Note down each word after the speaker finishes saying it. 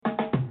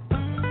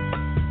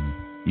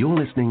You're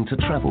listening to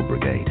Travel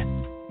Brigade,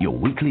 your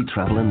weekly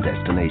travel and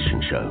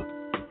destination show.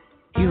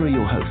 Here are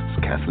your hosts,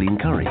 Kathleen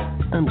Curry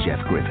and Jeff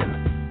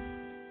Griffin.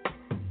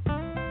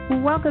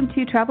 Welcome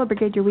to Travel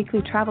Brigade, your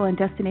weekly travel and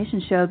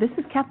destination show. This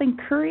is Kathleen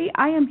Curry.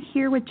 I am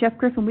here with Jeff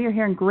Griffin. We are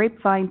here in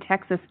Grapevine,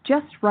 Texas,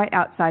 just right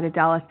outside of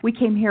Dallas. We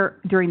came here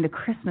during the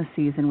Christmas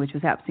season, which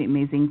was absolutely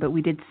amazing, but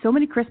we did so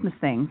many Christmas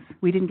things,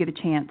 we didn't get a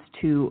chance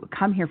to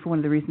come here for one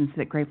of the reasons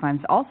that Grapevine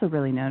is also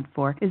really known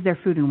for, is their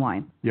food and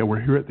wine. Yeah, we're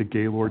here at the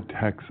Gaylord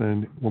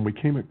Texan. When we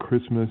came at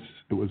Christmas,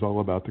 it was all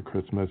about the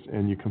Christmas,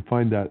 and you can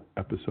find that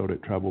episode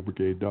at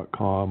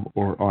travelbrigade.com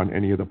or on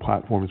any of the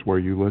platforms where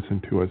you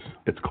listen to us.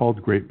 It's called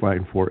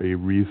Grapevine for a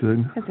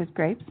reason. Because there's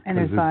grapes and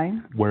there's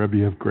wine. Wherever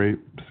you have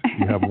grapes,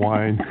 you have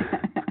wine.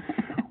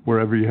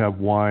 Wherever you have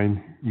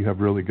wine, you have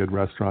really good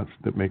restaurants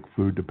that make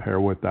food to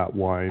pair with that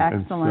wine.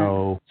 Excellent.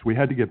 And so we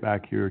had to get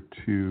back here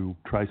to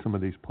try some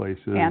of these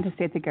places. And to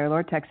stay at the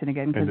Gaylord Texan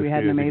again because we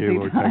had an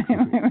amazing time.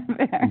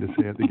 And to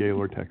stay at the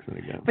Gaylord Texan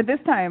again. But this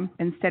time,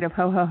 instead of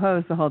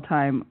ho-ho-hos the whole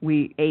time,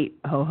 we ate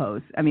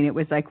ho-hos. I mean, it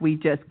was like we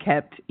just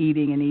kept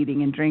eating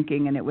and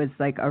drinking, and it was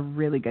like a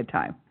really good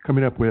time.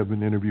 Coming up, we have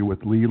an interview with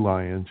Lee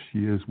Lyons.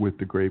 She is with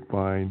the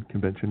Grapevine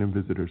Convention and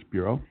Visitors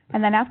Bureau.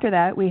 And then after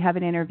that, we have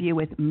an interview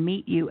with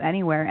Meet You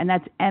Anywhere, and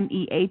that's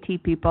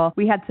MEAT people.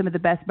 We had some of the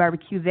best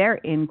barbecue there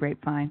in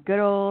Grapevine. Good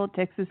old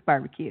Texas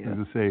barbecue.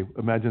 As I say,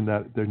 imagine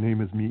that their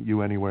name is Meet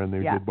You Anywhere and they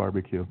did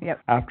barbecue.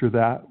 Yep. After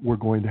that, we're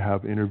going to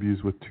have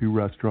interviews with two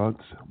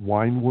restaurants,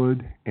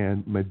 Winewood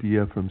and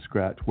Medea from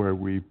Scratch, where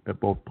at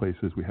both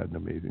places we had an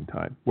amazing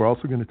time. We're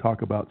also going to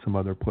talk about some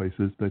other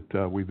places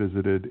that we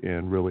visited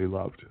and really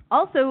loved.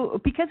 Also,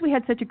 because we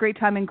had such a great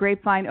time in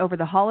Grapevine over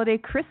the holiday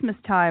Christmas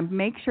time,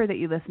 make sure that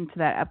you listen to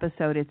that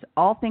episode. It's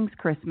all things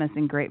Christmas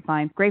in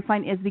Grapevine.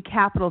 Grapevine is the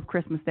capital of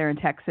Christmas there in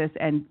Texas,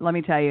 and let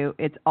me tell you,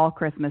 it's all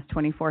Christmas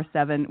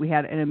 24/7. We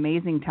had an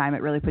amazing time.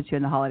 It really puts you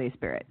in the holiday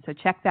spirit. So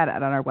check that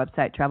out on our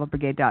website,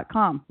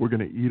 travelbrigade.com. We're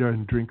going to eat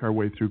and drink our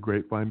way through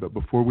Grapevine, but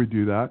before we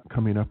do that,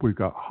 coming up, we've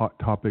got hot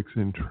topics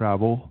in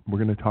travel. We're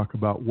going to talk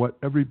about what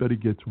everybody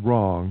gets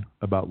wrong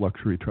about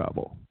luxury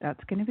travel.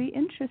 That's going to be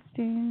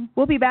interesting.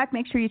 We'll be back.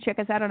 Make sure you check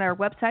us out on our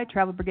website,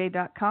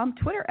 travelbrigade.com,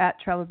 Twitter at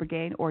Travel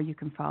Brigade, or you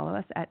can follow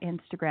us at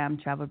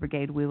Instagram, Travel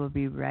Brigade. We will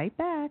be right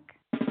back.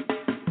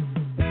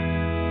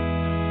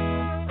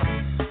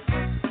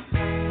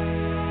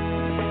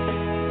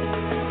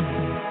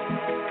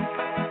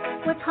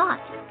 What's hot?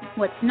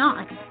 What's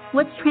not?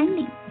 What's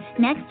trending?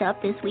 Next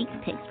up, this week's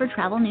picks for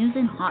travel news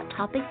and hot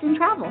topics in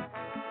travel.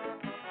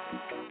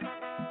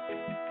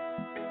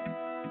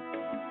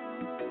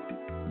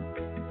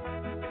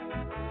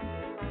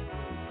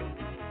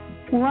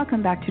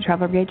 Welcome back to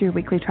Travel Brigade, your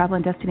weekly travel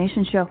and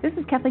destination show. This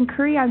is Kathleen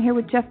Curry. I'm here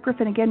with Jeff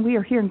Griffin again. We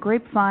are here in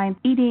Grapevine,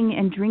 eating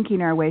and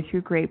drinking our way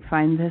through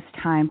Grapevine this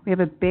time. We have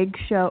a big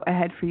show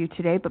ahead for you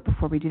today, but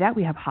before we do that,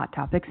 we have hot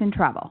topics in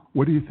travel.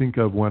 What do you think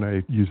of when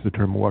I use the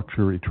term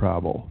luxury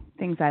travel?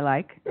 Things I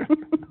like.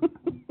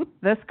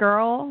 This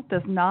girl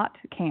does not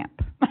camp.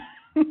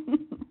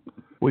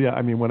 Well, yeah,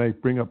 I mean, when I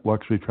bring up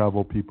luxury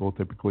travel, people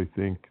typically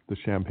think the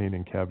champagne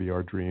and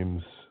caviar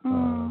dreams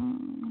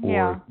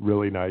or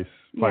really nice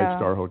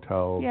five-star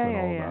hotels and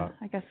all that.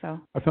 I guess so.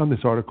 I found this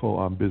article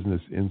on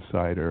Business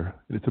Insider.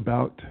 It's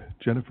about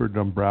Jennifer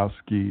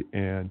Dombrowski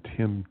and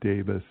Tim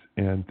Davis,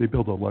 and they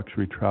build a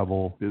luxury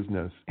travel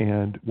business.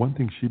 And one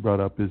thing she brought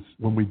up is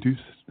when we do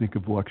think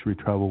of luxury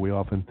travel, we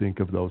often think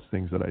of those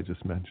things that I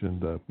just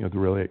mentioned, the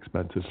really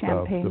expensive champagne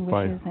stuff. Champagne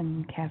wishes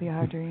and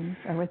caviar dreams.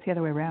 Or it's the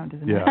other way around,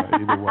 isn't it? Yeah,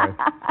 either way.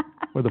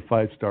 Or the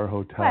five-star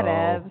hotel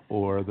Whatevs.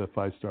 or the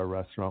five-star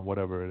restaurant,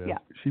 whatever it is. Yeah.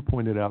 She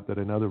pointed out that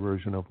another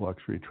version of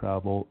luxury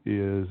travel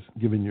is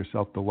giving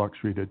yourself the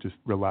luxury to just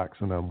relax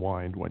and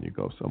unwind when you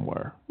go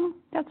somewhere.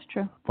 That's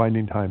true.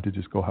 Finding time to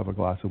just go have a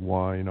glass of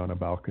wine on a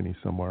balcony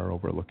somewhere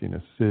overlooking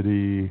a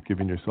city,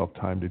 giving yourself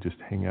time to just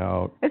hang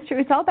out. It's true.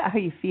 It's all about how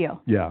you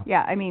feel. Yeah.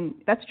 Yeah, I mean,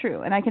 that's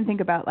true. And I can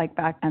think about, like,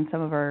 back on some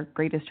of our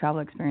greatest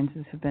travel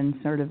experiences have been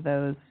sort of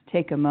those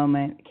take a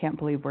moment, can't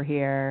believe we're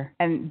here,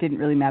 and it didn't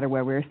really matter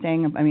where we were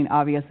staying. I mean,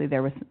 obviously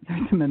there's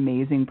some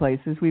amazing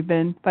places we've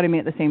been, but I mean,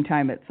 at the same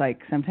time, it's like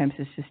sometimes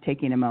it's just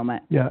taking a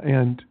moment. Yeah,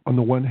 and on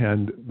the one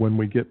hand, when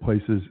we get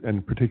places,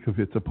 and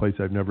particularly if it's a place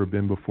I've never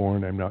been before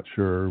and I'm not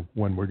sure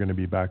when we're going to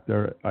be back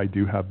there, I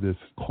do have this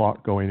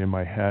clock going in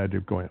my head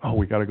of going, oh,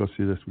 we got to go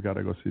see this, we got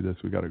to go see this,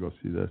 we got to go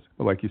see this.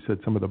 But like you said,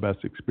 some of the best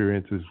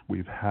experiences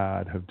we've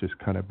had have just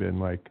kind of been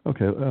like,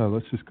 okay,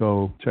 let's just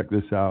go check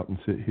this out and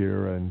sit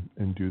here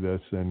and do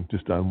this and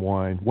just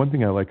unwind. One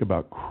thing I like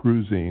about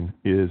cruising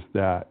is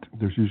that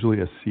there's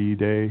usually a sea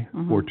day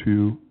or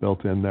two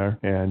built in there,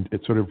 and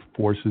it sort of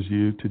forces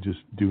you to just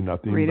do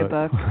nothing. Read a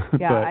book.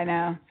 Yeah, I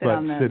know.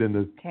 Sit in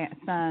the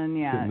sun,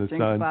 drink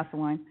a glass of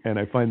wine. And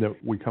I find that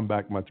we come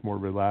back much more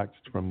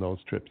relaxed from those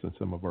trips than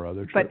some of our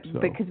other trips.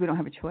 But because we don't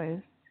have a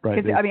choice. Right.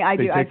 I mean, I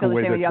feel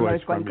the same with young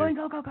others going,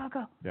 go.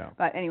 Yeah.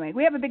 But anyway,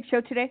 we have a big show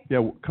today.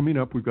 Yeah, coming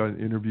up, we've got an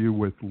interview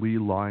with Lee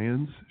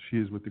Lyons. She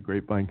is with the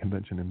Grapevine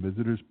Convention and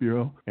Visitors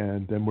Bureau.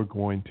 And then we're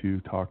going to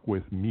talk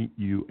with Meet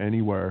You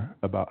Anywhere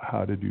about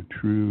how to do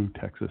true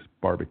Texas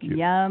barbecue.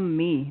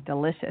 Yummy.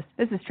 Delicious.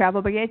 This is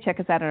Travel Brigade. Check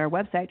us out at our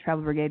website,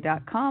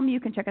 travelbrigade.com. You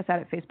can check us out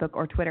at Facebook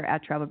or Twitter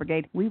at Travel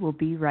Brigade. We will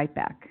be right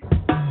back.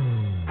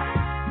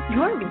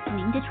 You're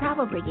listening to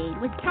Travel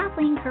Brigade with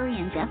Kathleen Curry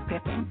and Jeff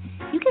Griffin.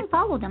 You can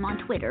follow them on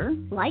Twitter,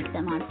 like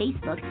them on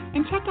Facebook,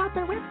 and check out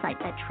their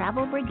website at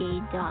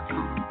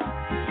travelbrigade.com.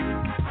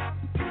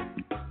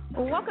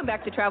 Well, welcome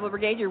back to Travel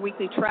Brigade, your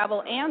weekly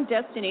travel and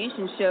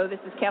destination show. This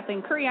is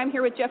Kathleen Curry. I'm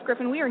here with Jeff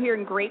Griffin. We are here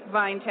in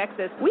Grapevine,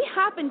 Texas. We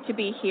happen to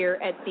be here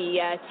at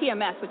the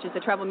TMS, which is the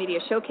Travel Media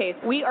Showcase.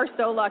 We are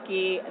so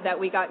lucky that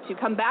we got to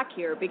come back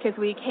here because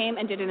we came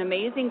and did an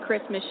amazing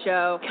Christmas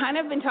show. Kind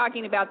of been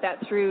talking about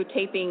that through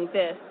taping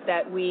this,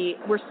 that we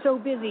were so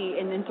busy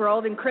and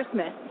enthralled in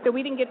Christmas that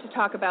we didn't get to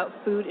talk about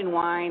food and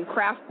wine,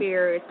 craft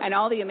beers, and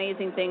all the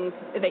amazing things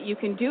that you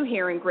can do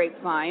here in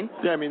Grapevine.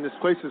 Yeah, I mean, this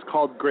place is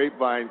called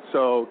Grapevine,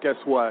 so guess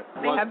what?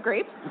 They have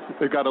grapes?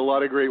 They've got a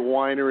lot of great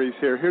wineries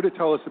here. Here to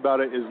tell us about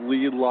it is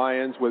Lee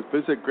Lyons with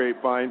Visit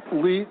Grapevine.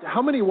 Lee,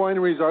 how many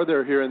wineries are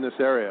there here in this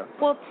area?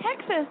 Well,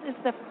 Texas is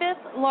the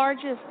 5th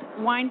largest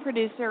wine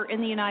producer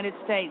in the United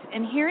States.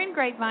 And here in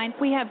Grapevine,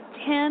 we have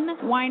 10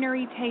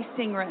 winery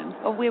tasting rooms.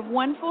 We have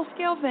one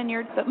full-scale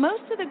vineyard, but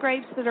most of the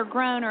grapes that are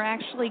grown are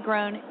actually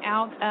grown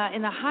out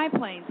in the high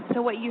plains.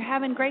 So what you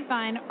have in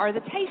Grapevine are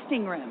the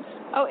tasting rooms.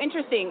 Oh,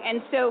 interesting.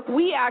 And so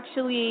we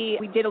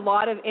did a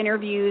lot of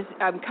interviews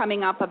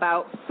coming up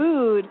about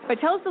food, but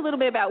tell us a little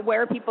bit about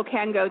where people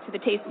can go to the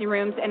tasting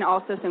rooms and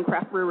also some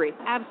craft breweries.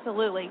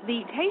 Absolutely.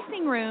 The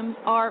tasting rooms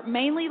are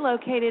mainly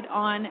located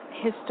on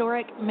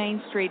historic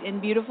Main Street in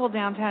beautiful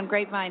downtown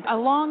Grapevine,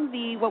 along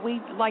what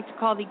we like to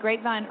call the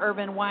Grapevine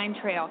Urban Wine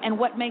Trail. And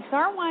what makes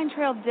our wine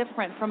trail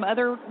different from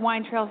other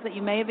wine trails that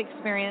you may have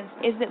experienced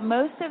is that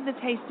most of the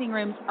tasting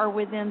rooms are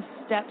within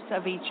steps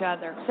of each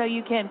other. So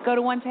you can go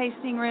to one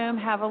tasting room,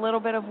 have a little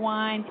bit of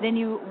wine, then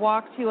you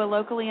walk to a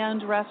locally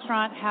owned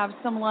restaurant, have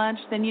some lunch,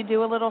 then you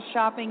do a little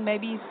shopping,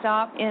 maybe you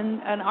stop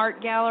in an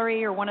art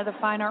gallery or one of the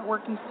fine art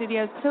working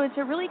studios. So it's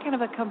a really kind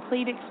of a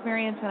complete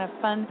experience and a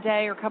fun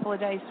day or couple of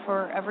days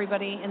for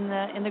everybody in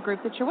the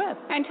group that you're with.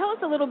 And tell us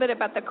a little bit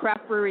about the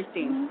craft brewery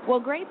scene. Mm-hmm. Well,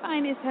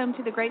 Grapevine is home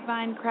to the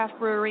Grapevine Craft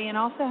Brewery and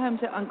also home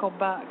to Uncle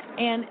Buck.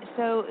 And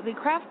so the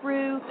craft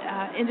brew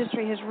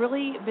industry has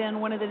really been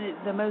one of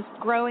the most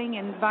growing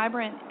and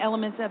vibrant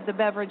elements of the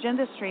beverage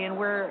industry, and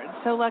we're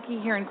so lucky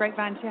here in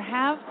Grapevine to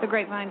have the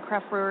Grapevine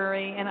Craft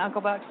Brewery and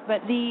Uncle Buck's.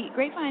 But the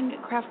Grapevine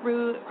Craft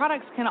Brew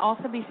products can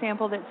also be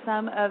sampled at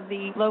some of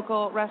the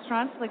local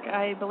restaurants. Like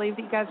I believe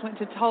that you guys went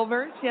to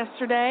Tolbert's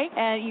yesterday,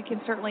 and you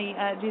can certainly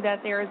do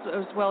that there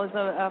as well as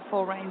a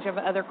full range of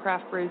other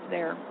craft brews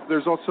there.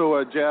 There's also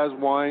a jazz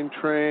wine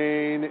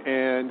train,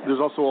 and there's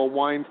also a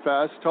wine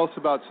fest. Tell us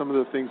about some of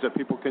the things that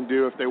people can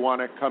do if they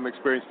want to come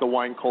experience the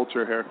wine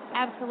culture here.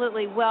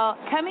 Absolutely. Well,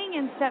 coming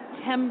in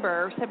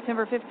September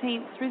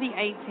 15th through the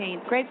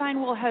 18th,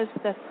 Grapevine will host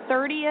the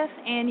 30th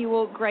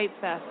annual Grape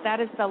Fest. That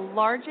is the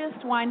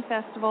largest wine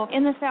festival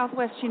in the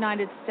Southwest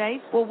United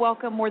States. We'll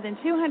welcome more than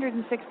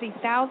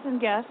 260,000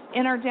 guests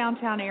in our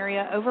downtown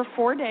area over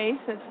 4 days,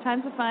 so it's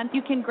tons of fun.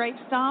 You can grape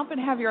stomp and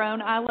have your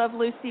own I Love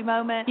Lucy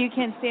moment. You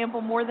can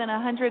sample more than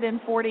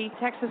 140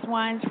 Texas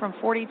wines from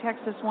 40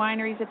 Texas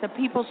wineries at the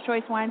People's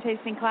Choice Wine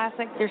Tasting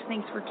Classic. There's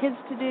things for kids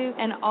to do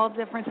and all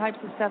different types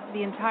of stuff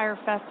the entire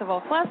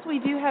festival. Plus, we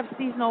do have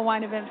seasonal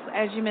wine events,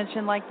 as you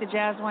mentioned, like the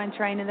Jazz Wine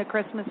Train and the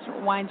Christmas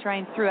Wine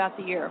Train throughout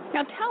the year.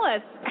 Now tell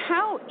us,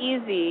 how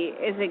easy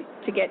is it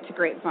to get to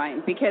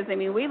Grapevine? Because, I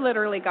mean, we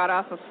literally got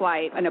off a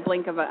flight in a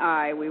blink of an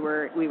eye. We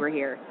were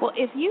here. Well,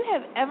 if you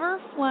have ever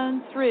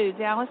flown through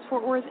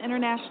Dallas-Fort Worth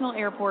International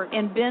Airport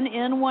and been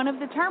in one of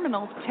the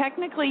terminals,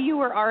 technically you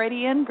were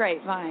already in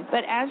Grapevine.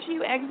 But as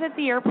you exit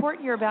the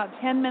airport, you're about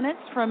 10 minutes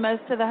from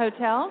most of the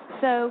hotels.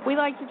 So we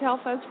like to tell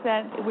folks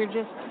that we're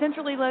just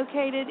centrally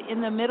located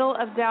in the middle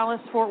of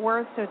Dallas-Fort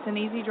Worth, so it's an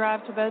easy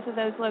drive to both of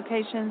those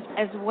locations,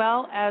 as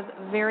well as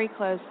very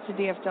close to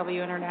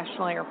DFW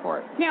International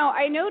Airport. Now,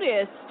 I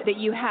noticed that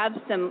you have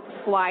some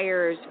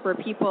flyers for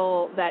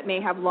people that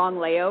may have long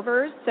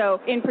layovers. So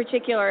in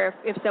particular,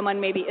 if someone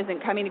maybe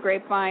isn't coming to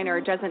Grapevine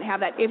or doesn't have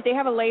that, if they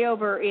have a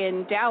layover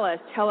in Dallas,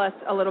 tell us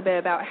a little bit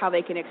about how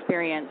they can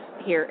experience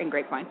here in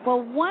Grapevine.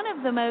 Well, one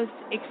of the most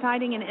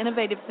exciting and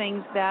innovative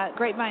things that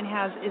Grapevine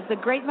has is the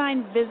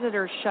Grapevine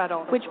Visitor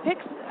Shuttle, which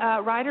picks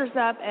riders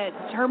up at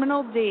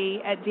Terminal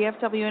D at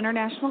DFW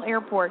International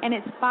Airport, and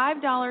it's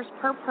 $5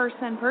 per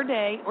person per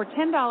day or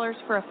 $10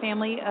 for a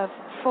family of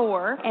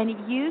 4, and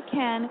you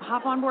can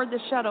hop on board the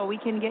shuttle. We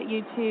can get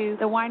you to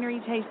the winery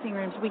tasting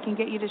rooms. We can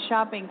get you to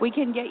shopping. We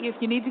can get you, if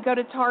you need to go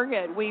to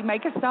Target, we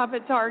make a stop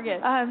at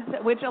Target,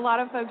 which a lot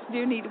of folks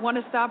want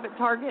to stop at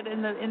Target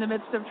in the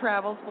midst of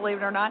travels, believe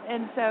it or not.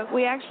 And so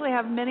we actually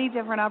have many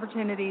different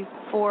opportunities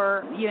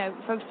for,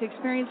 folks to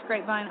experience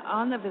Grapevine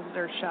on the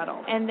visitor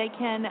shuttle. And they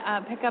can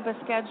pick up a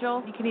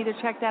schedule. You can either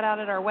check that out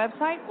at our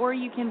website, or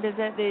you can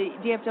visit the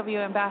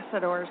DFW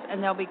ambassadors,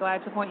 and they'll be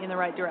glad to point you in the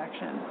right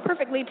direction.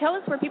 Perfectly. Tell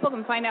us where people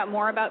can find out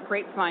more about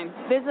Grapevine.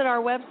 Visit our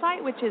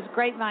website, which is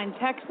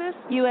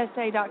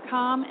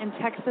grapevinetexasusa.com, and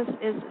Texas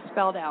is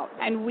spelled out.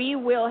 And we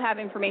will have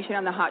information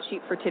on the hot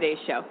sheet for today's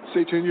show.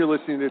 Stay tuned. You're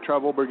listening to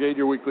Travel Brigade,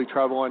 your weekly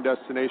travel and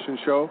destination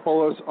show.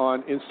 Follow us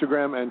on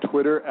Instagram and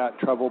Twitter at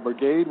Travel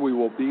Brigade. We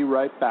will be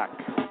right back.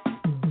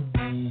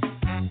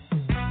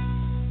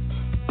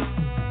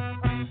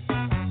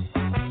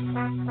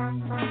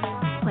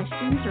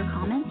 Questions or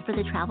comments for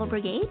the Travel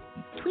Brigade?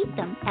 Tweet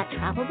them at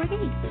Travel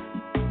Brigade.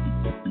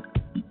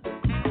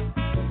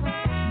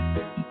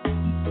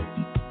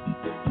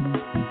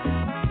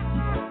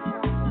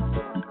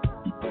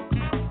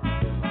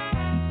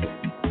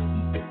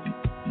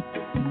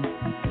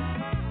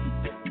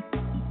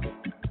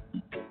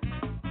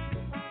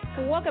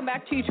 Welcome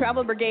back to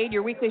Travel Brigade,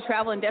 your weekly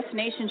travel and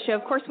destination show.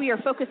 Of course, we are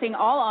focusing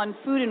all on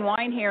food and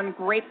wine here in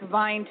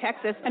Grapevine,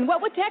 Texas. And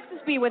what would Texas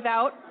be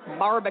without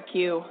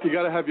barbecue? You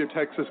got to have your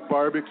Texas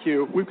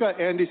barbecue. We've got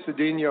Andy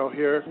Cedinho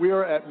here. We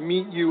are at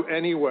Meet You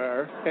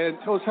Anywhere. And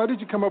tell us, how did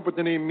you come up with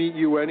the name Meet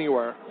You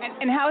Anywhere?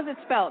 And how is it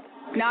spelled?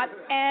 Not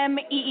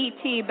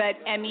M-E-E-T, but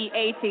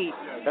M-E-A-T.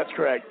 That's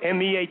correct.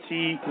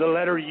 M-E-A-T, the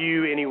letter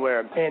U,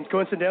 anywhere. And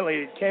coincidentally,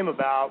 it came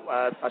about,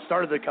 I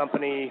started the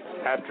company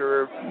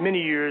after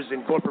many years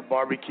in corporate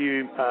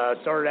barbecue,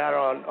 started out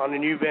on a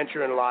new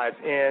venture in life.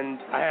 And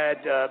I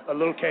had a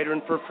little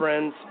catering for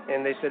friends,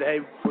 and they said, hey,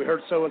 we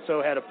heard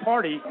so-and-so had a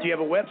party. Do you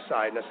have a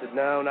website? And I said,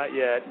 no, not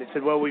yet. And they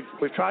said, well, we've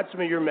tried some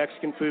of your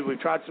Mexican food.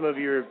 We've tried some of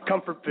your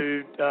comfort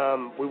food.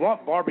 We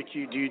want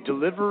barbecue. Do you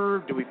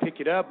deliver? Do we pick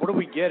it up? Where do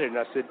we get it? And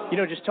I said,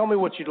 just tell me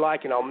what you'd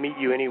like, and I'll meet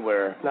you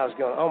anywhere. And I was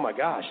going, oh, my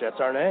gosh,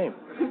 that's our name.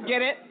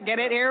 Get it?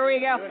 Here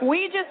we go.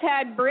 We just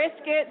had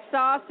brisket,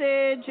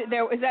 sausage.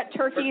 Is that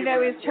turkey? That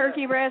was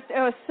turkey breast. It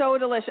was so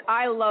delicious.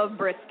 I love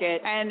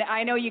brisket, and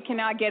I know you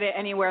cannot get it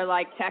anywhere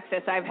like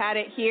Texas. I've had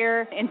it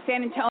here in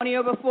San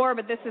Antonio before,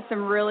 but this is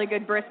some really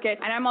good brisket,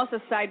 and I'm also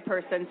a side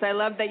person, so I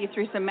love that you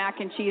threw some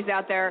mac and cheese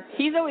out there.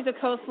 He's always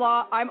a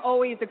coleslaw. I'm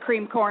always a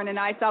cream corn, and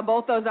I saw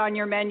both those on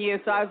your menu,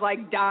 so I was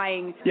like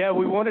dying. Yeah,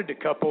 we wanted to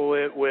couple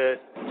it with,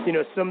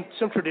 some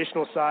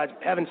traditional sides.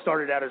 Having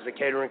started out as a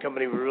catering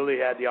company, we really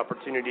had the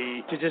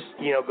opportunity to just,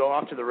 go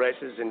off to the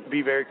races and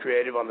be very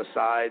creative on the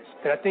sides.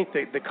 And I think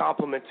the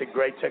compliment to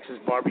great Texas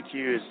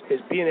barbecue is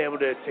being able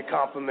to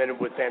complement it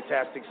with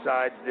fantastic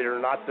sides that are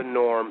not the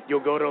norm.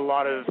 You'll go to a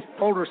lot of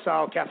older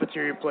style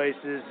cafeteria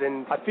places,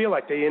 and I feel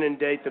like they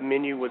inundate the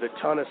menu with a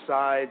ton of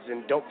sides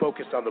and don't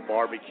focus on the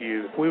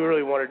barbecue. We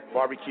really wanted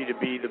barbecue to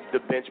be the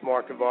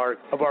benchmark of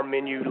our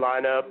menu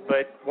lineup,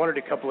 but wanted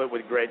to couple it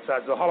with great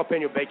sides. The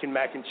jalapeno bacon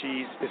mac and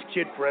cheese is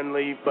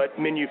kid-friendly, but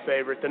menu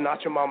favorite. The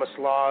Nacho Mama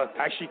Slaw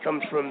actually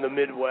comes from the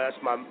Midwest.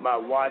 My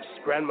wife's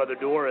grandmother,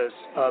 Doris,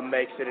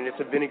 makes it, and it's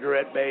a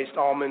vinaigrette-based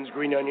almonds,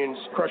 green onions,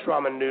 crushed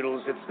ramen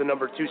noodles. It's the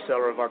number 2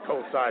 seller of our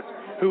cold sides.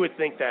 Who would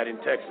think that in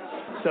Texas?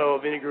 So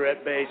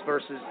vinaigrette-based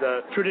versus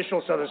the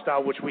traditional Southern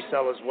style, which we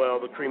sell as well,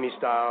 the creamy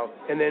style.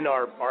 And then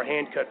our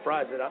hand-cut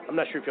fries. I'm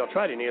not sure if y'all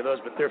tried any of those,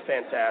 but they're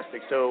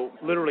fantastic. So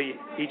literally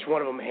each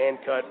one of them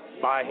hand-cut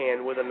by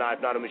hand with a knife,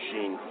 not a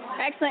machine.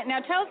 Excellent. Now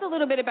tell us a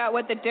little bit about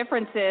what the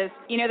difference is.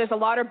 There's a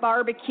lot of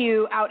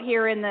barbecue out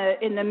here in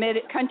the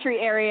mid-country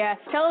area.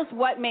 Tell us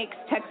what makes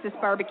Texas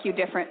barbecue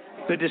different.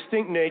 The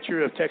distinct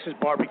nature of Texas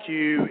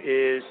barbecue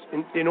is,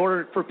 in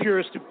order for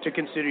purists to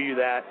consider you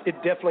that, it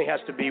definitely has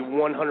to be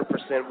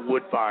 100%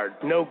 wood-fired.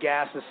 No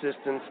gas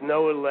assistance,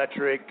 no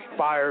electric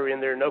fire in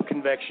there, no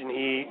convection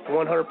heat,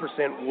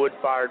 100%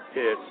 wood-fired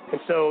pits. And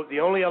so the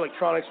only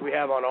electronics we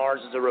have on ours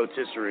is a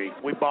rotisserie.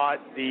 We bought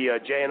the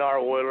J&R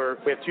Oiler.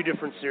 We have 2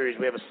 different series.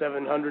 We have a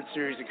 700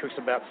 series that cooks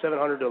about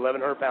 700 to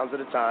 1,100 pounds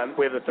at a time.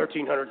 We have the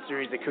 1300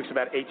 series that cooks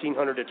about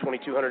 1,800 to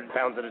 2,200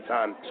 pounds at a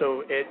time.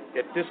 So at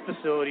this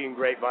facility in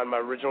Grapevine, my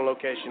original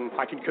location,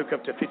 I can cook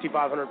up to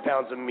 5,500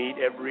 pounds of meat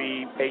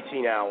every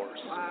 18 hours.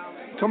 Wow.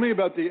 Tell me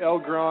about the El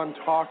Gran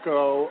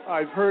taco.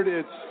 I've heard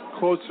it's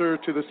closer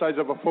to the size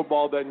of a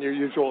football than your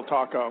usual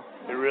taco.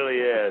 It really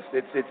is.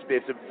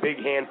 It's a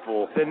big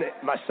handful. Then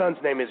my son's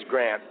name is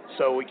Grant,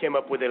 so we came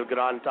up with El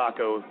Gran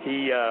Taco.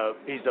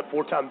 He's a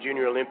 4-time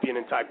junior Olympian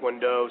in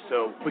Taekwondo,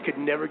 so we could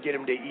never get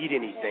him to eat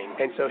anything.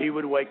 And so he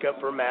would wake up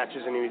for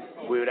matches, and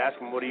we would ask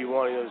him, what do you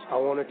want? He goes, I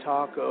want a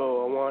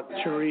taco. I want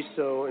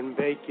chorizo and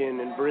bacon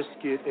and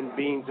brisket and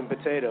beans and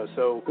potatoes.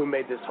 So we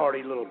made this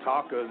hearty little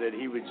taco that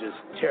he would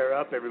just tear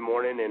up every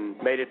morning, and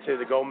made it to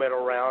the gold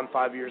medal round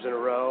 5 years in a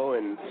row.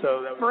 And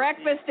So that was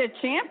Breakfast at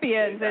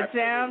Champions, it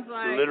sounds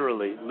like.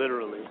 Literally.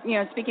 You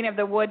know, speaking of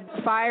the wood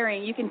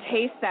firing, you can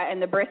taste that in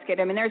the brisket.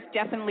 I mean, there's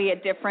definitely a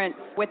difference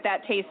with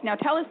that taste. Now,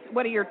 tell us,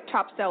 what are your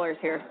top sellers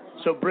here?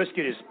 So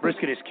brisket is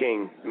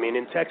king. I mean,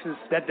 in Texas,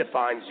 that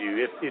defines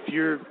you. If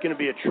you're going to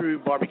be a true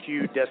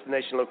barbecue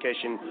destination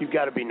location, you've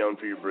got to be known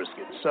for your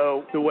brisket.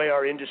 So the way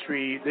the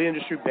industry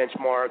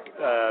benchmark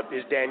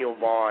is Daniel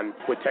Vaughn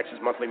with Texas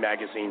Monthly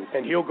Magazine,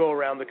 and he'll go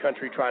around the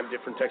country trying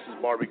different Texas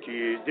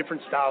barbecues,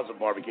 different styles of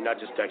barbecue, not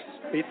just Texas.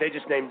 They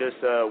just named us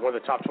one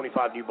of the top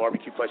 25 new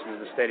barbecue places in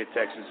the state of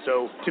Texas.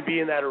 So to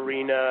be in that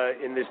arena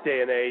in this day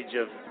and age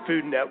of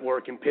Food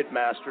Network and Pit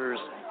Masters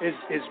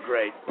is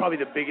great. Probably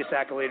the biggest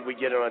accolade we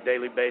get on a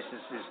daily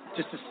basis is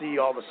just to see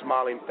all the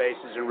smiling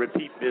faces and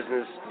repeat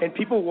business and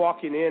people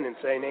walking in and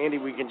saying, Andy,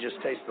 we can just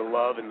taste the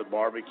love in the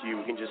barbecue.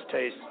 We can just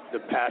taste the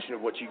passion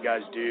of what you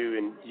guys do,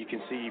 and you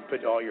can see you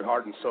put all your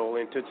heart and soul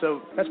into it.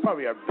 So that's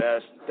probably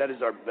that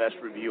is our best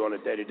review on a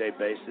day-to-day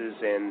basis.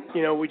 And,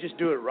 you know, we just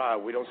do it right.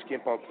 We don't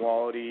skimp on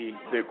quality,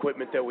 the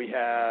equipment that we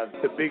have.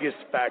 The biggest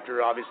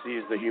factor, obviously,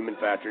 is the human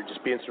factor,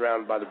 just being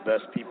surrounded by the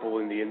best people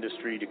in the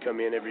industry to come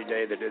in every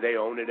day, that they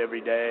own it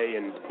every day.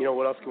 And, you know,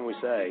 what else can we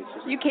say?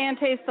 You can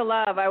taste the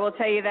love, I will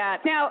tell you that.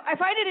 Now, I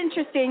find it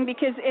interesting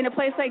because in a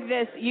place like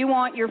this, you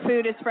want your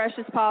food as fresh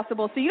as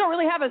possible, so you don't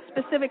really have a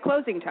specific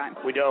closing time.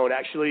 We don't.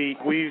 Actually,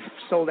 we've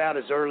sold out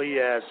as early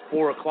as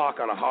 4 o'clock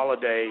on a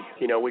holiday.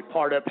 You know, we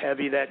part up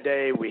heavy that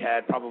day. We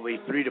had probably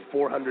 300 to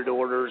 400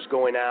 orders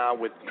going out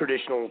with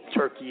traditional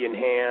turkey and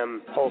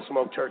ham, whole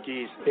smoked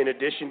turkeys. In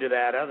addition to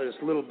that, out of this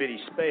little bitty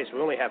space,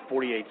 we only have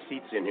 48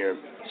 seats in here.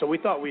 So we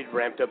thought we'd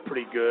ramped up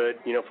pretty good,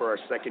 you know, for our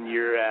second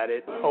year at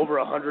it. Over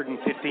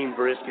 115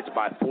 briskets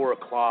by 4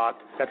 o'clock.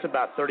 That's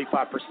about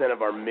 35%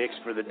 of our mix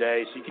for the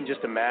day. So you can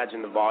just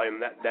imagine the volume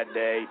that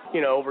day.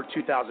 You know, over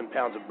 2,000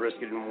 pounds of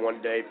brisket in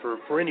one day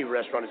for any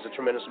restaurant is a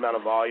tremendous amount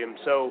of volume.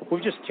 So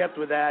we've just kept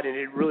with that, and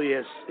it really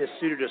has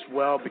suited us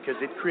well because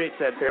it creates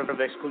that air of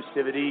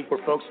exclusivity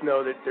where folks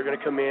know that they're going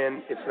to come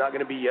in. It's not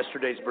going to be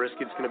yesterday's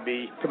brisket. It's going to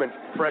be coming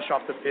fresh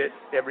off the pit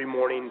every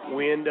morning.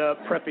 We end up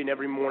prepping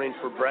every morning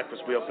for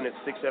breakfast. We open at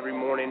 6 every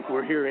morning.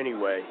 We're here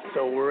anyway.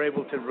 So we're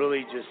able to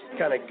really just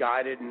kind of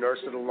guide it and nurse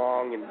it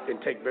along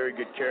and take very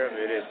good care of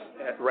it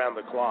around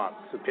the clock.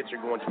 The pits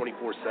are going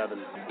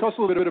 24/7. Tell us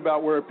a little bit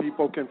about where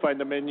people can find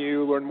the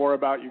menu, learn more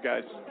about you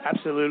guys.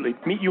 Absolutely.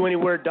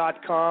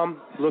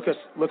 MeetYouAnywhere.com. Look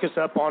us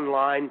up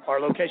online. Our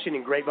location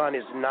in Grapevine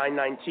is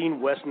 919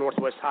 West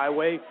Northwest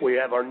Highway. We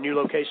have our new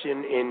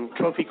location in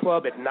Trophy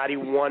Club at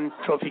 91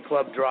 Trophy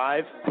Club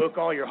Drive. Book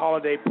all your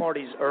holiday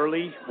parties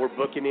early. We're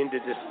booking into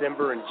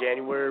December and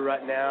January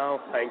right now.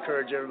 I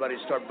encourage everybody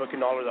to start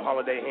booking all of the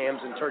holiday hams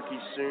and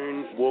turkeys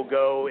soon. We'll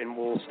go and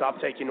we'll stop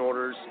taking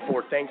orders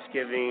for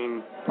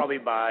Thanksgiving probably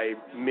by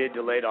mid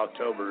to late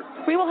October.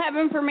 We will have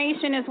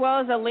information as well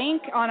as a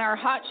link on our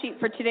hot sheet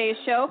for today's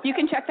show. You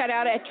can check that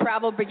out at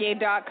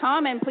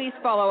travelbrigade.com, and please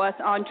follow us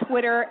on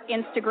Twitter,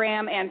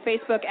 Instagram, and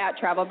Facebook at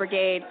Travel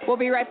Brigade. We'll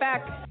be right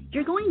back.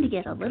 You're going to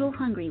get a little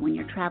hungry when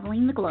you're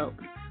traveling the globe.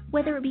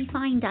 Whether it be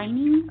fine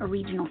dining, a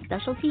regional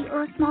specialty,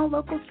 or a small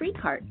local street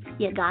cart,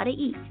 you gotta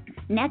eat.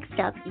 Next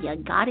up, you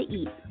gotta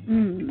eat.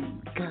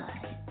 Good.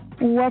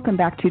 Welcome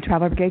back to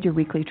Travel Brigade, your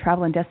weekly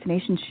travel and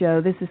destination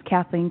show. This is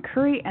Kathleen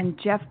Curry and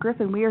Jeff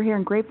Griffin. We are here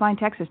in Grapevine,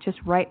 Texas, just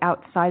right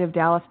outside of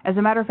Dallas. As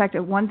a matter of fact,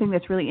 one thing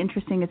that's really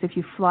interesting is if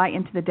you fly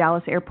into the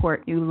Dallas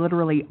airport, you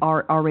literally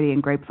are already in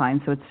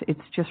Grapevine. So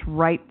it's just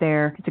right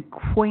there. It's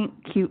a quaint,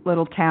 cute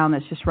little town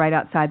that's just right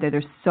outside there.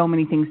 There's so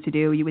many things to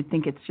do. You would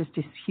think it's just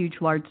this huge,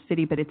 large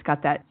city, but it's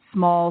got that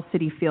small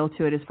city feel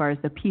to it as far as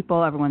the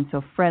people. Everyone's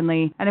so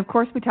friendly. And of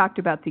course, we talked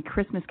about the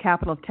Christmas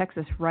capital of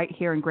Texas right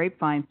here in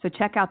Grapevine. So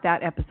check out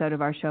that episode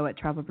of our show at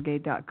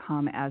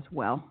travelbrigade.com as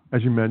well.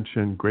 As you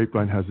mentioned,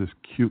 Grapevine has this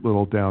cute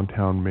little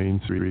downtown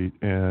Main Street,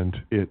 and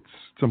it's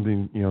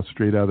something, you know,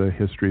 straight out of the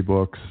history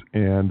books.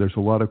 And there's a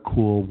lot of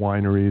cool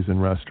wineries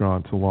and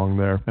restaurants along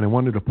there. And I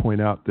wanted to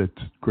point out that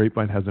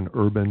Grapevine has an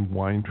urban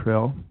wine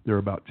trail. There are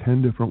about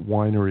 10 different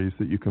wineries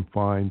that you can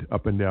find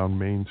up and down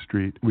Main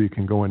Street where you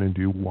can go in and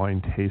do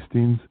wine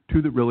tastings.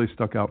 Two that really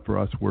stuck out for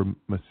us were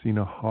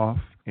Messina Hoff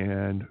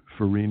and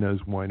Farina's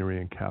Winery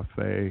and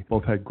Cafe.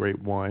 Both had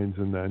great wines,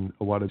 and then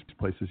a lot of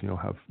places, you know,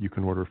 you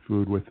can order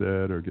food with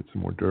it or get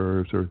some hors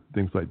d'oeuvres or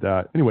things like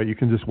that. Anyway, you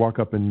can just walk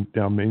up and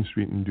down Main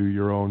Street and do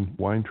your own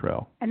wine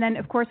trail. And then,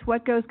 of course,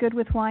 what goes good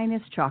with wine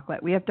is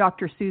chocolate. We have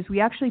Dr. Sue's. We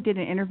actually did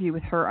an interview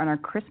with her on our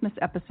Christmas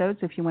episode,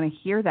 so if you want to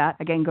hear that,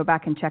 again, go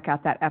back and check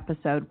out that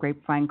episode,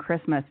 Grapevine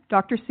Christmas.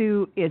 Dr.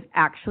 Sue is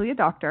actually a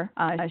doctor.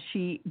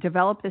 She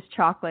developed this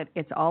chocolate.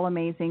 It's all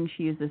amazing.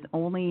 She uses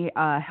only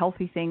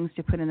healthy things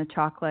to put in the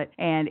chocolate,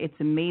 and it's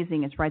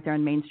amazing. It's right there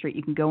on Main Street.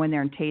 You can go in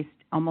there and taste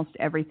almost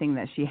everything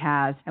that she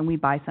has, and we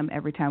buy some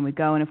every time we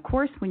go. And of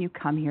course, when you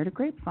come here to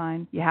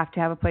Grapevine, you have to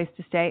have a place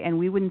to stay, and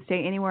we wouldn't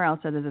stay anywhere else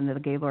other than the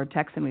Gaylord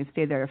Texan. We've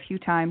stayed there a few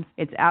times.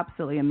 It's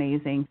absolutely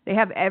amazing. They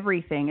have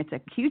everything. It's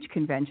a huge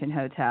convention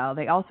hotel.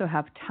 They also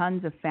have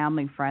tons of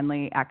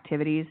family-friendly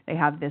activities. They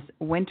have this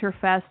Winter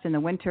Fest in the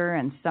winter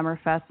and Summer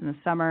Fest in the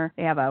summer.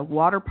 They have a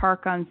water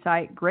park on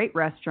site, great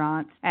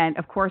restaurants, and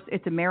of course,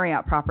 it's a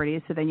Marriott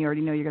property, so then you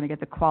already know you're going to get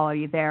the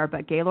quality there.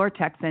 But Gaylord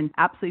Texan,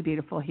 absolutely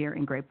beautiful here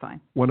in Grapevine.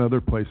 One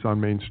other place on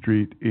Main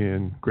Street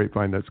in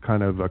Grapevine that's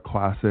kind of a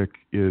classic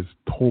is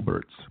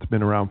Tolbert's. It's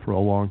been around for a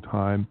long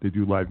time. They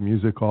do live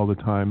music all the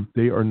time.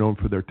 They are known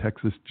for their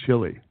Texas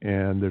chili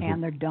and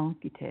their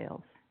donkey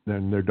tails.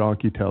 And their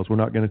donkey tails. We're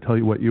not going to tell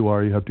you what you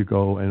are. You have to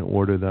go and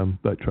order them.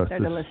 But trust us,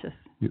 they're delicious.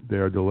 They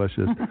are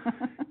delicious.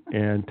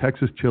 And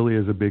Texas chili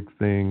is a big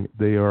thing.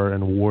 They are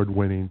an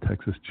award-winning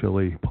Texas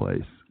chili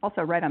place.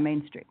 Also right on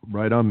Main Street.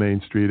 Right on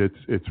Main Street.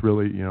 It's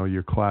really,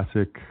 your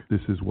classic, this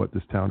is what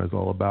this town is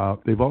all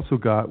about. They've also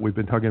got, we've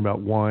been talking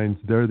about wines.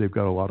 There they've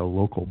got a lot of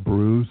local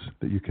brews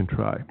that you can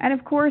try. And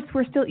of course,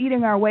 we're still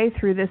eating our way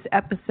through this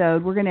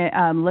episode. We're going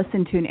to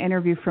listen to an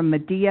interview from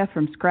Medea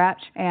from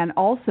Scratch and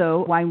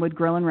also Winewood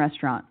Grill and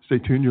Restaurant. Stay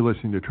tuned. You're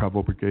listening to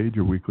Travel Brigade,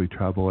 your weekly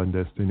travel and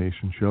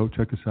destination show.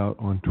 Check us out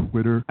on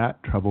Twitter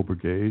at Travel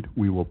Brigade.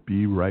 We will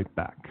be right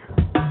back.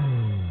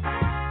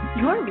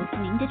 You're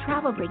listening to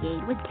Travel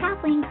Brigade with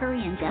Kathleen Curry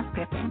and Jeff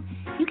Griffin.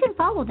 You can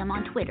follow them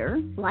on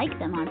Twitter, like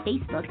them on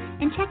Facebook,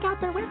 and check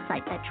out their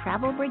website at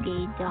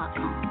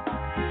travelbrigade.com.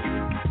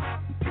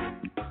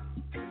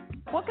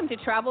 Welcome to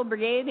Travel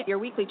Brigade, your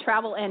weekly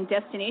travel and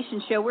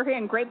destination show. We're here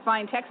in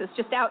Grapevine, Texas,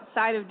 just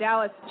outside of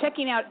Dallas,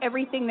 checking out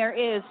everything there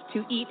is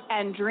to eat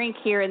and drink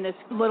here in this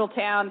little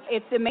town.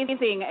 It's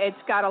amazing. It's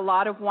got a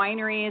lot of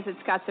wineries.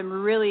 It's got some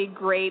really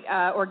great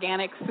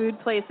organic food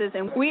places.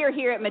 And we are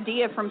here at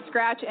Medea from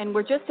Scratch, and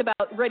we're just about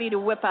ready to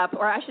whip up,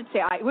 or I should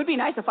say, it would be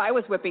nice if I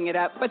was whipping it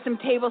up, but some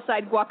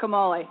tableside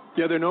guacamole.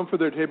 Yeah, they're known for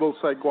their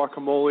tableside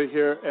guacamole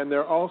here, and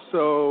they're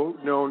also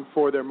known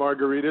for their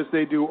margaritas.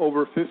 They do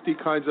over 50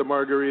 kinds of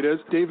margaritas.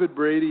 David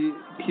Brady,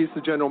 he's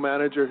the general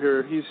manager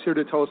here. He's here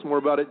to tell us more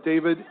about it.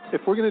 David, if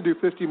we're going to do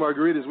 50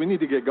 margaritas, we need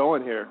to get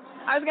going here.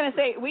 I was going to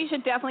say, we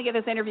should definitely get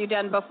this interview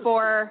done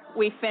before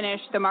we finish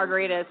the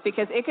margaritas,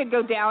 because it could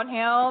go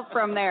downhill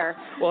from there.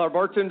 Well, our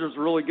bartender's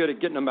really good at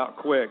getting them out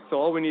quick, so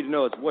all we need to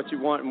know is what you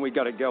want, and we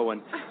got it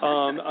going.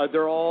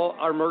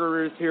 Our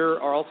margaritas here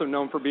are also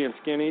known for being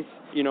skinnies.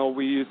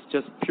 We use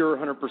just pure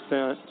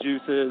 100%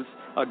 juices,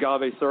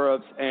 agave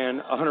syrups, and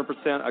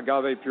 100%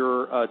 agave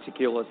pure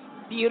tequilas.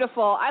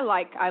 Beautiful. I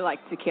like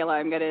tequila.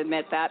 I'm going to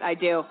admit that. I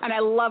do. And I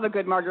love a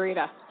good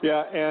margarita.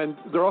 Yeah, and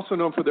they're also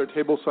known for their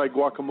tableside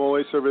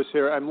guacamole service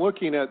here. I'm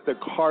looking at the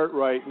cart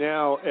right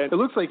now, and it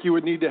looks like you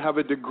would need to have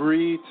a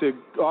degree to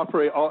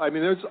operate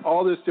there's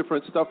all this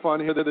different stuff on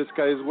here that this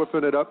guy is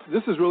whipping it up.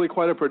 This is really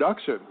quite a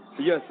production.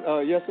 Yes,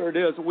 sir, it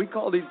is. We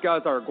call these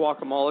guys our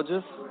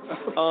guacamologists.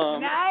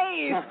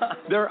 Nice.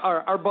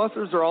 Our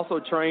busters are also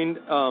trained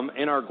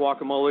in our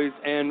guacamoles,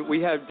 and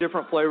we have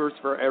different flavors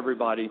for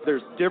everybody.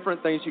 There's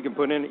different things you can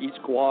put in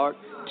each guac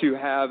to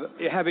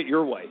have it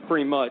your way,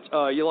 pretty much.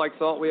 You like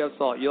salt, we have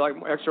salt. You like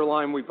extra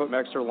lime, we put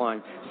extra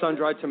lime.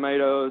 Sun-dried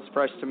tomatoes,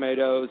 fresh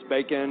tomatoes,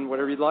 bacon,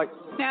 whatever you'd like.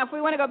 Now, if we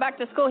want to go back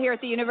to school here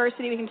at the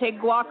university, we can take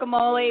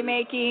guacamole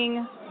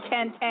making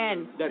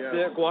 1010. That's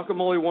it,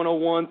 guacamole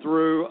 101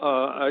 through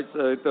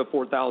the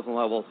 4,000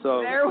 level.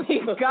 So there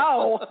we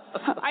go.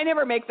 I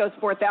never make those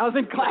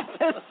 4,000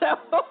 classes, so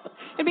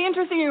it'd be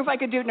interesting if I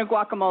could do it in a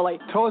guacamole.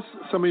 Tell us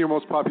some of your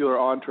most popular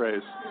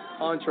entrees.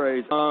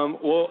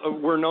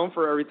 We're known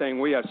for everything.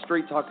 We have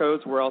street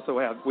tacos.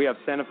 We have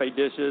Santa Fe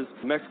dishes,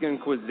 Mexican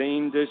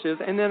cuisine dishes,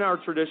 and then our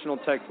traditional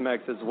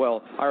Tex-Mex as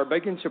well. Our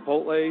bacon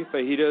chipotle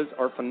fajitas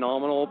are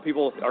phenomenal.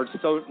 People are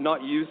so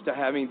not used to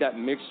having that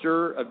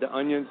mixture of the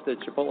onions, the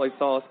chipotle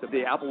sauce,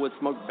 the applewood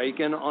smoked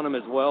bacon on them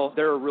as well.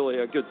 They're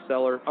really a good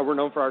seller. We're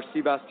known for our sea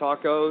bass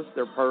tacos.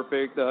 They're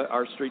perfect.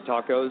 Our street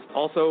tacos.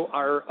 Also,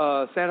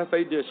 our Santa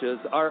Fe dishes.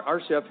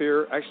 Our chef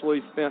here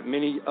actually spent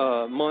many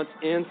months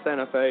in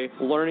Santa Fe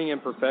learning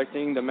and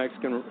perfecting the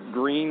Mexican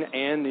green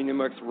and the New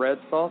Mex red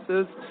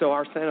sauces. So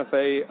our Santa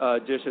Fe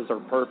dishes are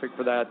perfect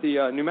for that.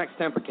 The New Mex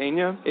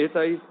Tampiqueña,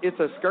 it's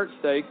a skirt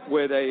steak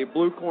with a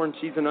blue corn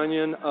cheese and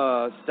onion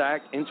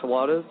stacked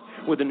enchiladas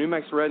with the New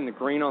Mex red and the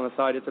green on the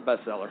side. It's a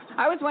bestseller.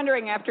 I was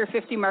wondering, after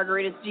 50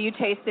 margaritas, do you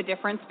taste the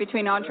difference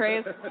between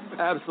entrees?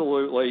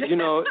 Absolutely.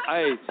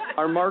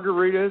 Our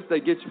margaritas, they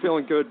get you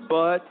feeling good,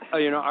 but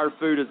our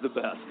food is the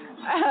best.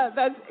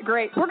 That's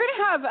great. We're going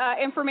to have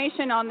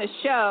information on the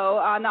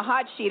show, on the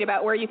hot sheet,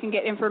 about where you can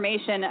get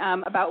information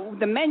about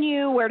the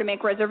menu, where to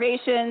make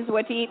reservations,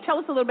 what to eat. Tell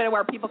us a little bit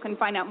where people can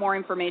find out more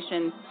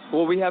information.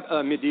 Well, we have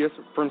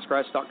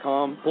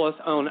MedeaFromScratch.com. Plus,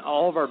 on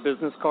all of our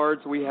business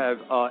cards, we have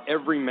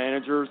every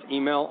manager's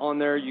email on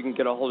there. You can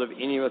get a hold of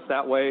any of us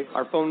that way.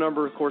 Our phone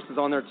number, of course, is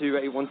on there, too,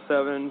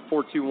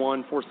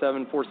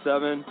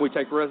 817-421-4747. We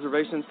take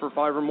reservations for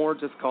 5 or more.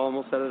 Just call and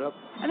we'll set it up.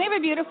 And they have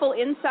a beautiful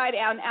inside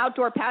and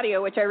outdoor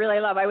patio, which I really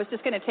really love. I was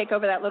just going to take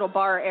over that little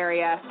bar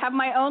area, have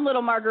my own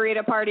little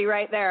margarita party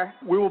right there.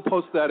 We will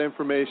post that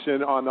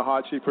information on the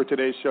hot sheet for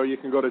today's show. You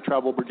can go to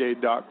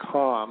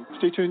travelbrigade.com.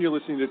 Stay tuned. You're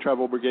listening to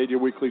Travel Brigade, your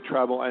weekly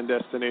travel and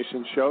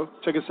destination show.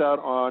 Check us out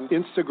on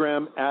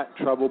Instagram at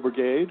Travel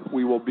Brigade.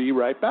 We will be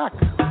right back.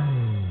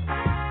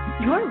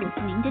 You're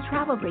listening to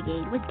Travel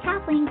Brigade with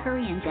Kathleen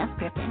Curry and Jeff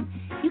Griffin.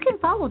 You can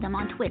follow them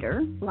on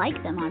Twitter,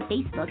 like them on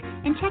Facebook,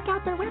 and check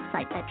out their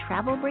website at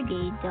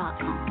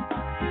travelbrigade.com.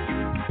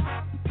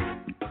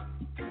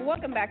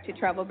 Welcome back to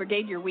Travel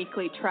Brigade, your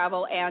weekly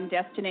travel and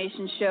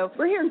destination show.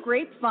 We're here in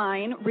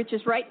Grapevine, which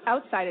is right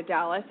outside of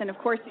Dallas. And, of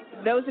course,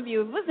 those of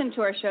you who've listened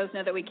to our shows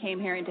know that we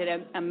came here and did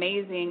an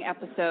amazing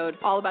episode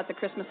all about the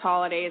Christmas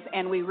holidays.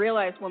 And we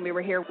realized when we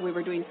were here, we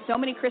were doing so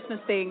many Christmas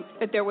things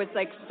that there was,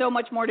 so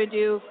much more to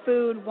do,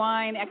 food,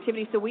 wine,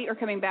 activities. So we are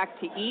coming back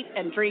to eat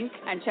and drink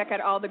and check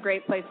out all the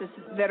great places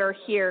that are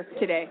here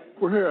today.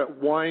 We're here at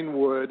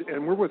Winewood,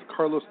 and we're with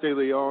Carlos De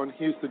Leon.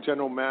 He's the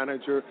general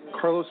manager.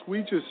 Carlos,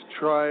 we just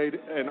tried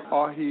an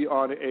ahi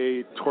on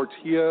a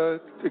tortilla.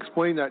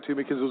 Explain that to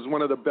me, because it was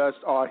one of the best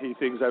ahi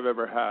things I've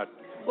ever had.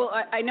 Well,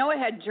 I know it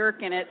had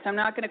jerk in it, so I'm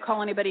not going to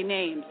call anybody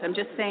names. I'm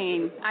just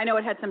saying I know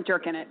it had some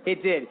jerk in it.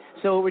 It did.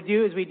 So what we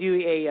do is we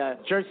do a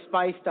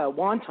jerk-spiced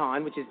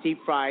wonton, which is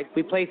deep-fried.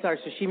 We place our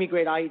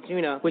sashimi-grade ahi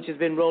tuna, which has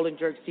been rolled in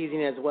jerk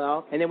seasoning as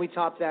well. And then we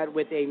top that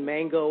with a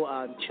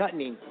mango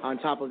chutney on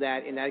top of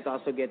that, and that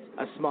also gets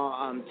a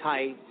small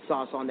Thai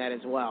sauce on that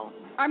as well.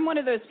 I'm one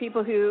of those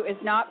people who is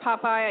not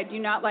Popeye. I do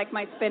not like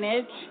my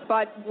spinach,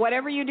 but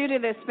whatever you do to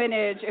the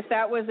spinach, if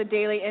that was a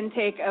daily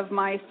intake of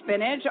my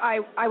spinach,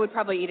 I would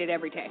probably eat it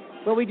every day.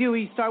 Well,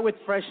 we start with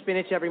fresh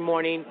spinach every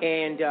morning,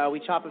 and we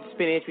chop up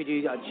spinach. We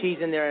do cheese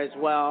in there as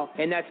well,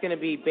 and that's going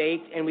to be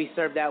baked, and we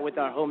serve that with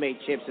our homemade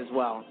chips as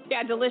well.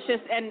 Yeah, delicious.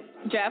 And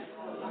Jeff,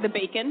 the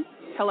bacon.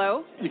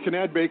 Hello? You can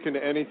add bacon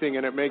to anything,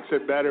 and it makes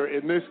it better.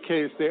 In this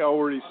case, they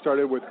already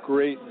started with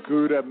great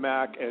Gouda,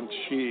 mac, and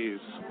cheese.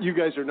 You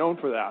guys are known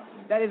for that.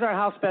 That is our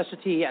house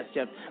specialty, yes,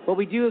 Jeff. What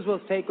we do is we'll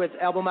take with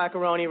elbow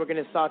macaroni. We're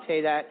going to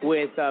saute that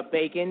with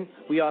bacon.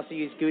 We also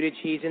use Gouda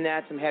cheese in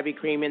that, some heavy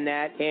cream in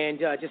that, and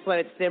just let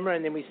it simmer,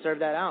 and then we serve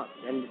that out.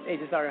 And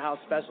it is our house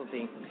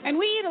specialty. And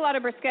we eat a lot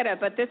of bruschetta,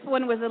 but this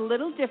one was a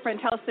little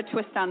different. Tell us the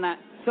twist on that.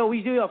 So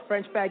we do a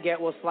French baguette.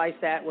 We'll slice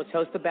that. We'll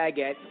toast the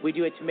baguette. We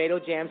do a tomato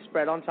jam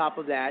spread on top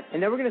of that.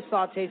 And then we're going to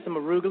saute some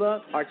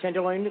arugula, our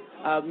tenderloin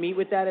meat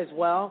with that as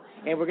well.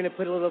 And we're going to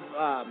put a little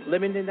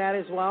lemon in that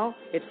as well.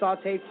 It's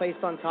sauteed,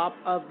 placed on top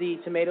of the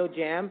tomato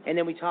jam. And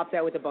then we top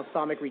that with a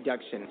balsamic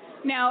reduction.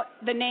 Now,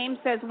 the name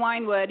says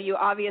Winewood. You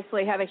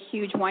obviously have a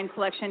huge wine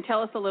selection.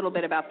 Tell us a little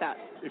bit about that.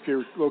 If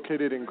you're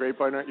located in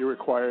Grapevine, aren't you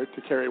required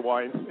to carry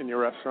wine in your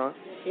restaurant?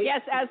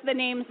 Yes, as the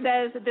name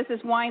says, this is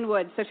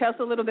Winewood. So tell us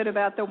a little bit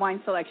about the wine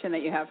selection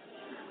that you have.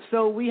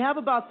 So we have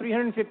about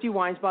 350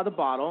 wines by the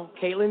bottle.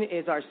 Caitlin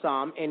is our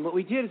som, and what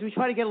we did is we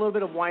try to get a little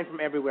bit of wine from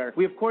everywhere.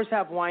 We, of course,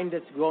 have wine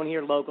that's grown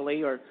here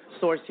locally or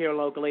sourced here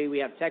locally. We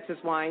have Texas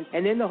wine,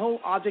 and then the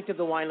whole object of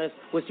the wine list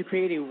was to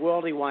create a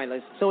worldly wine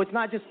list. So it's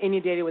not just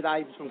inundated with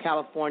items from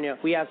California.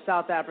 We have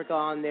South Africa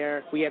on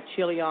there. We have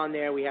Chile on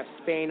there. We have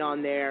Spain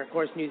on there. Of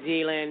course, New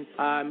Zealand.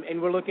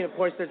 And we're looking, of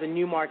course, there's a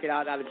new market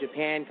out of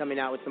Japan coming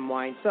out with some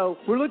wine. So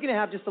we're looking to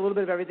have just a little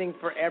bit of everything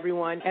for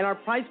everyone, and our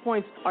price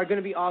points are going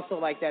to be also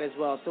like that as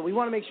well. So we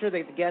want to make sure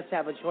that the guests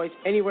have a choice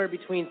anywhere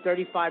between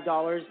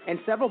 $35 and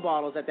several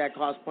bottles at that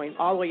cost point,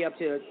 all the way up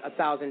to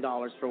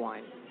 $1,000 for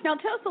wine. Now,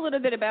 tell us a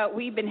little bit about,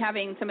 we've been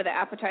having some of the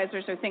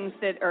appetizers or things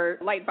that are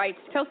light bites.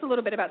 Tell us a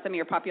little bit about some of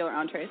your popular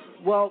entrees.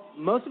 Well,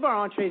 most of our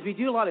entrees, we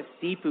do a lot of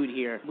seafood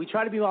here. We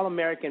try to be all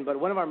American, but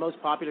one of our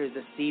most popular is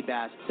the sea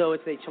bass. So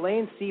it's a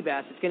Chilean sea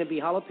bass. It's going to be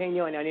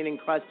jalapeno and onion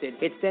encrusted.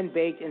 It's then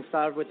baked and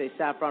served with a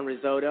saffron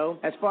risotto.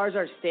 As far as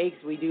our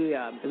steaks, we do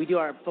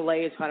our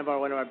filet is kind of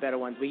one of our better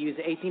ones. We use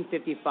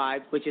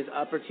 1855, which is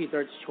upper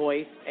two-thirds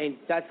choice, and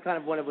that's kind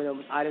of one of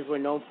the items we're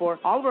known for.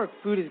 All of our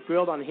food is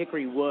grilled on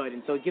hickory wood,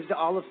 and so it gives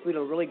all the food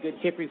a really good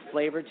hickory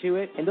flavor to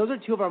it. And those are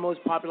two of our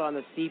most popular on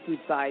the seafood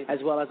side as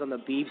well as on the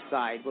beef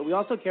side. But we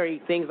also carry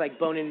things like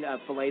bone-in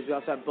fillets. We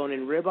also have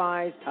bone-in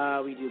ribeyes.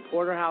 We do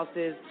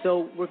porterhouses.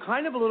 So we're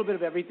kind of a little bit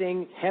of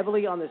everything,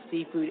 heavily on the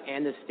seafood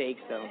and the steaks,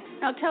 though.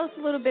 Now tell us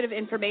a little bit of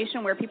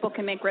information where people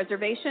can make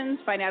reservations,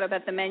 find out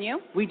about the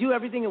menu. We do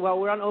everything. Well,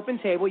 we're on Open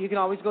Table. You can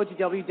always go to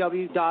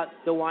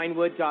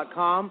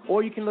www.thewinewood.com,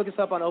 or you can look us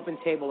up on Open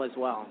Table as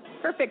well.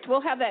 Perfect. We'll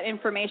have that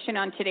information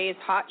on today's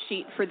hot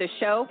sheet for the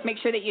show. Make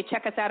sure that you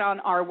check us out on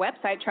our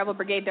website,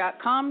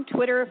 travelbrigade.com,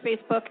 Twitter,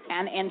 Facebook,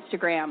 and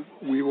Instagram.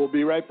 We will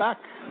be right back.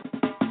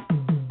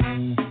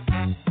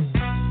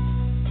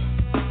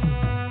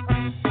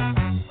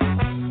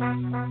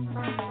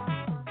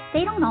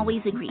 They don't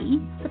always agree,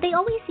 but they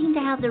always seem to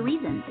have their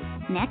reasons.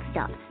 Next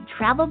up,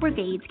 Travel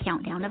Brigade's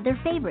countdown of their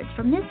favorites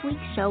from this week's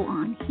show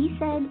on He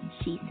Said,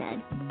 She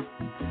Said.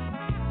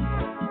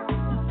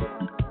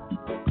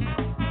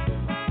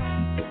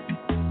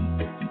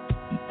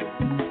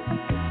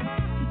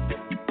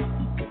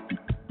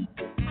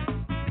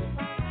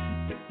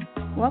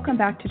 Welcome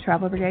back to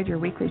Travel Brigade, your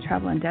weekly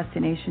travel and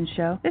destination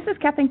show. This is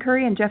Kathleen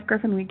Curry and Jeff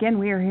Griffin.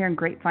 We are here in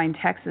Grapevine,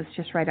 Texas,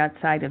 just right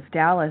outside of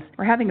Dallas.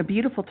 We're having a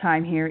beautiful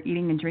time here,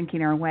 eating and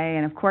drinking our way.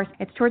 And, of course,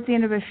 it's towards the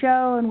end of the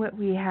show, and what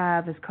we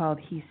have is called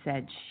He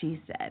Said,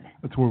 She Said.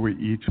 That's where we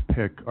each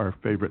pick our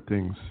favorite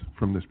things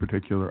from this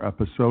particular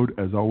episode.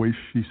 As always,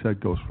 She Said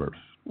goes first.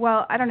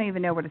 Well, I don't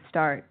even know where to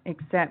start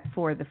except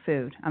for the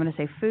food. I'm going to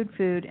say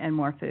food, and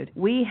more food.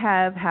 We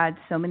have had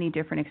so many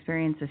different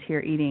experiences here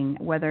eating,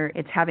 whether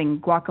it's having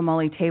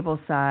guacamole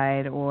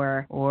tableside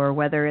or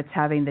whether it's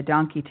having the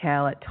donkey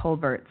tail at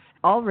Tolbert's.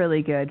 All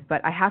really good,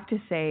 but I have to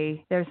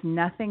say there's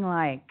nothing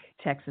like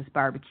Texas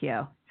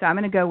barbecue. So I'm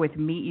going to go with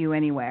Meet You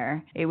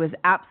Anywhere. It was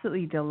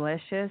absolutely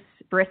delicious.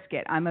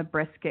 Brisket. I'm a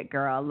brisket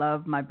girl. I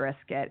love my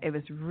brisket. It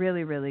was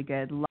really, really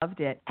good. Loved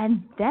it.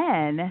 And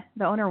then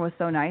the owner was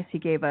so nice. He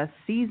gave us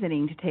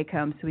seasoning to take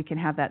home so we can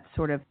have that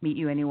sort of Meet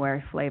You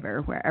Anywhere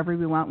flavor wherever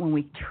we want when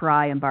we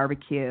try and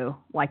barbecue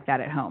like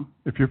that at home.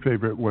 If your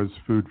favorite was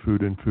food,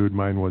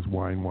 mine was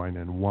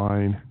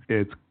wine.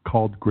 It's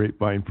called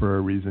Grapevine for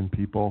a reason,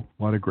 people.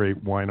 A lot of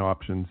great wine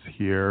options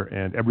here,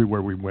 and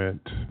everywhere we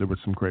went, there was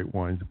some great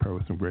wines to pair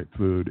with some great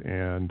food,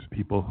 and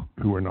people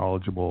who are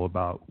knowledgeable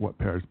about what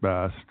pairs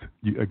best.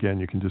 You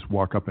can just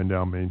walk up and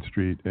down Main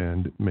Street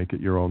and make it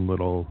your own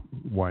little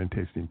wine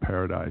tasting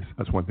paradise.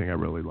 That's one thing I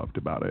really loved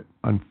about it.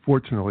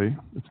 Unfortunately,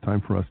 it's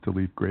time for us to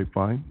leave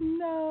Grapevine.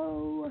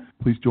 No.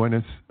 Please join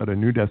us at a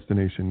new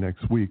destination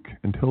next week.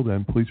 Until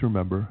then, please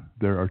remember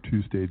there are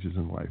two stages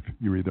in life.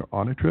 You're either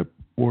on a trip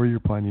or you're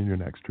planning your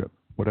next trip.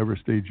 Whatever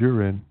stage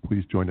you're in,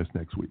 please join us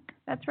next week.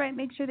 That's right.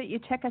 Make sure that you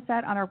check us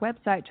out on our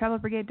website,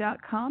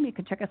 travelbrigade.com. You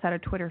can check us out on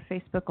Twitter,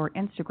 Facebook, or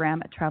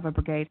Instagram at Travel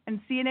Brigade. And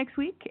see you next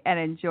week, and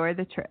enjoy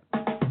the trip.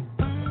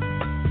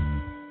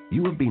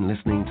 You have been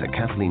listening to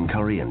Kathleen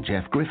Curry and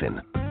Jeff Griffin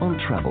on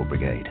Travel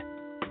Brigade.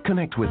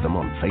 Connect with them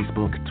on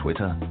Facebook,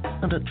 Twitter,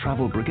 and at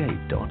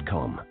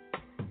travelbrigade.com.